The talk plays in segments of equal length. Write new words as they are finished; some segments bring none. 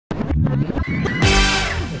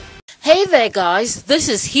Hey there guys, this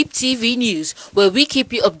is HipTv News, where we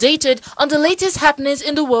keep you updated on the latest happenings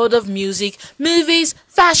in the world of music, movies,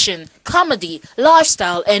 fashion, comedy,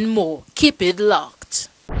 lifestyle and more. Keep it locked.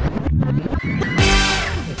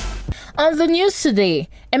 On the news today,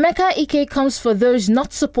 Emeka Ike comes for those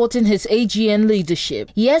not supporting his AGN leadership.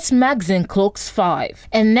 Yes, magazine clocks 5.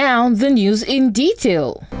 And now the news in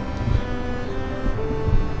detail.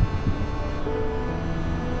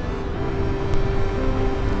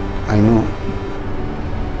 I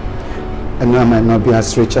know I might not be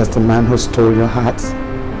as rich as the man who stole your heart.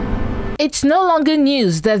 It's no longer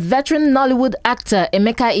news that veteran Nollywood actor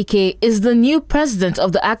Emeka Ike is the new president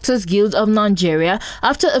of the Actors Guild of Nigeria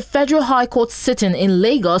after a federal high court sitting in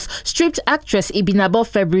Lagos stripped actress Ibinabo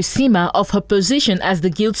Febrisima of her position as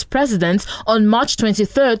the guild's president on March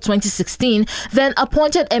 23, 2016, then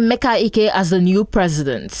appointed Emeka Ike as the new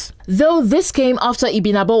president. Though this came after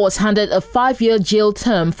Ibinabo was handed a 5-year jail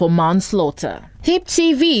term for manslaughter.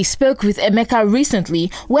 HipTv spoke with Emeka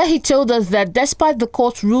recently, where he told us that despite the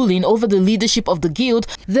court ruling over the leadership of the guild,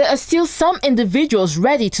 there are still some individuals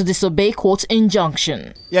ready to disobey court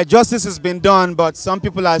injunction. Yeah, justice has been done, but some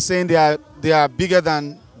people are saying they are bigger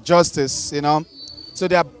than justice, you know. So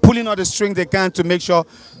they are pulling all the string they can to make sure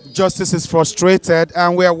justice is frustrated,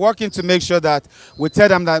 and we are working to make sure that we tell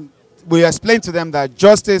them that we explain to them that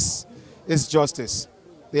justice is justice.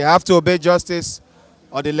 They have to obey justice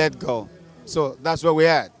or they let go. So that's where we're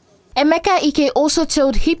at. Emeka Ike also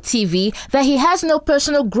told HipTv that he has no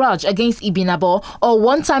personal grudge against Ibinabo or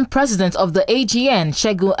one-time president of the AGN,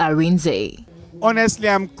 Segun Arinze. Honestly,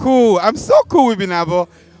 I'm cool. I'm so cool with Ibinabo.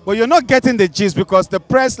 But you're not getting the gist because the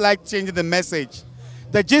press like changing the message.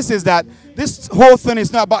 The gist is that this whole thing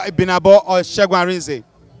is not about Ibinabo or Segun Arinze.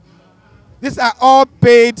 These are all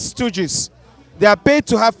paid stooges. They are paid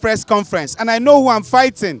to have press conference. And I know who I'm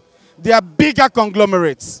fighting. They are bigger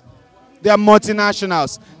conglomerates. They are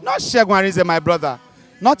multinationals. Not Segun Arinze, my brother.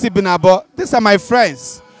 Not Ibinabo. These are my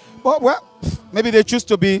friends. But, well, maybe they choose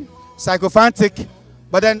to be sycophantic.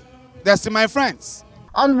 But then, they're still my friends.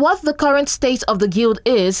 On what the current state of the guild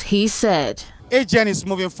is, he said, AGN is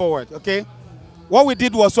moving forward, okay? What we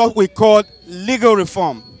did was what we called legal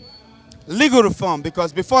reform. Legal reform,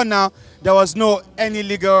 because before now, there was no any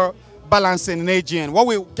legal balancing in AGN. What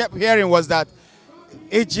we kept hearing was that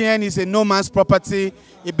AGN is a no man's property.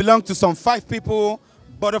 It belongs to some 5 people,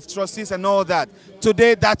 board of trustees and all that.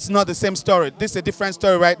 Today, that's not the same story. This is a different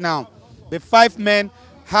story right now. The 5 men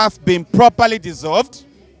have been properly dissolved.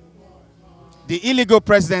 The illegal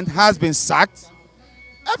president has been sacked.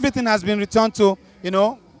 Everything has been returned to, you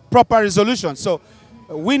know, proper resolution. So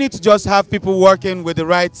we need to just have people working with the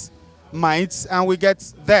right minds and we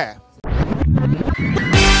get there.